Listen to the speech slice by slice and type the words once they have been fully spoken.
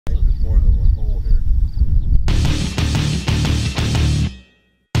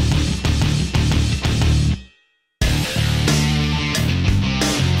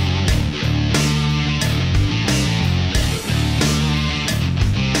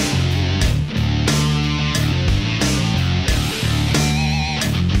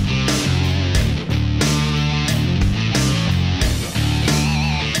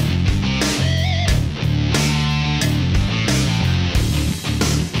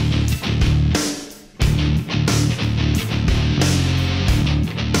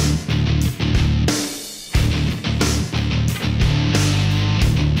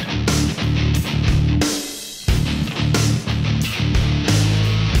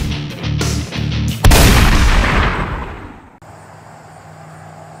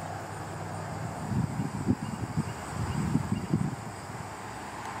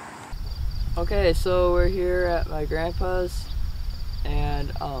Okay, so we're here at my grandpa's,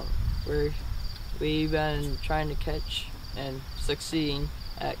 and we've been trying to catch and succeeding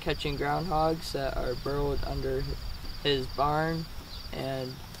at catching groundhogs that are burrowed under his barn,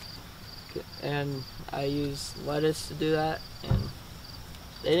 and I use lettuce to do that, and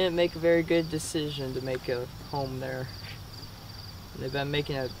they didn't make a very good decision to make a home there. They've been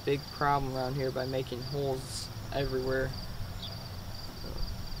making a big problem around here by making holes everywhere.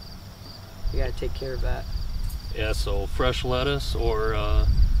 So you gotta take care of that. Yeah, so fresh lettuce or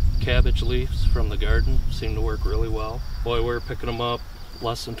cabbage leaves from the garden seem to work really well. Boy, we're picking them up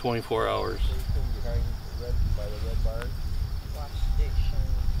less than 24 hours. Behind by the red barn. Wash station.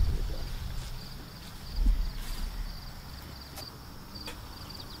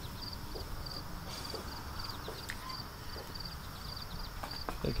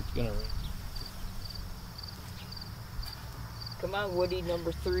 I think it's gonna rain. Come on, Woody,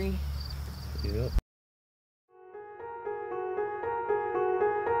 number 3. Yep.